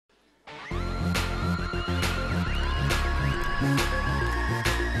You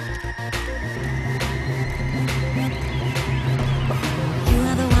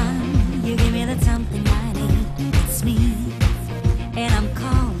are the one, you give me that something I need. It's me, and I'm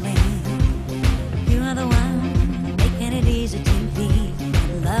calling. You are the one, making it easy to be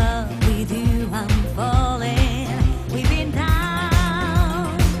in love with you. I'm falling. We've been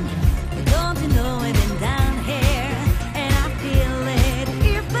down, but don't you know we've been down here, and I feel it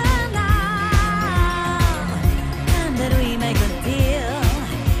even now. And that we make a deal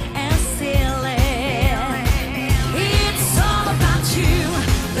and seal it. It's all about you,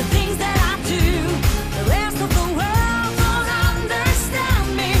 the things that I do. The rest of the world don't understand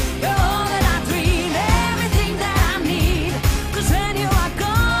me. You're all that I dream, everything that I need. 'Cause when you are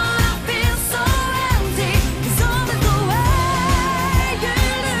gone, I feel so empty. It's only the way you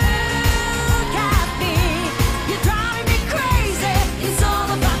look at me. You're driving me crazy. It's all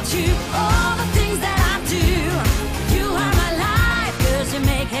about you, all the things that I do. You are my life, 'cause you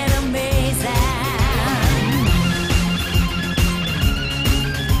make it amazing.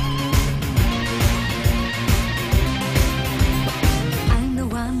 I'm the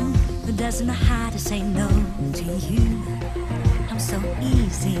one who doesn't know how to say no to you. I'm so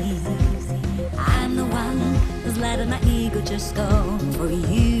easy. I'm the one who's letting my ego just go for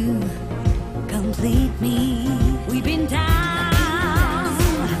you. Complete me. We've been down,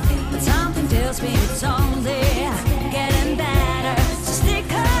 but something tells me it's only getting better. So stick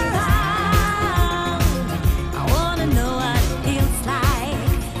around. I wanna know what it feels like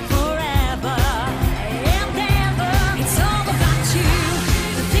forever and ever. It's all about you,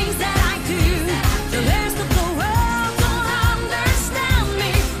 the things that I do. The rest of the world don't understand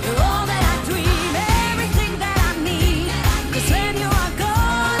me. You're all that I dream, everything that I need. 'Cause when you are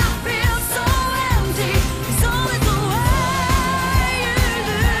gone, I feel so empty. It's only the way you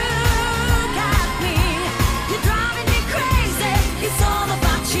look at me. You're driving me crazy. It's all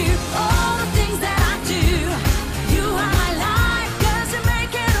about you, all the things that I do. You are my life, 'cause you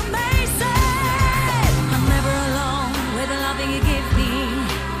make it amazing. I'm never alone with the loving you give me.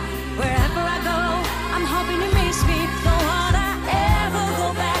 Wherever I go, I'm hoping you miss me. Don't wanna ever go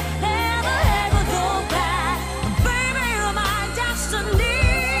back, never ever go back. Baby, you're my destiny.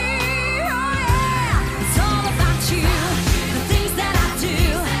 Oh yeah, it's all about you, the things that I do.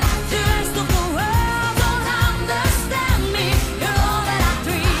 The rest of the world don't understand me. You're all that I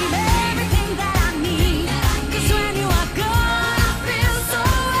dream, everything that I need. 'Cause when you are gone, I feel so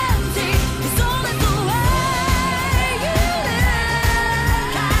empty. It's only the way you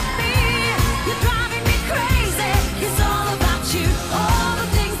look at me. You're driving me crazy. It's all about you, all the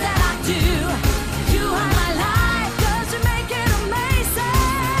things that I do. You are my life, 'cause you make it amazing.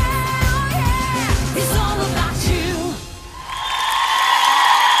 Oh yeah, it's all about you.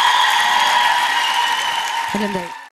 Faleminderit.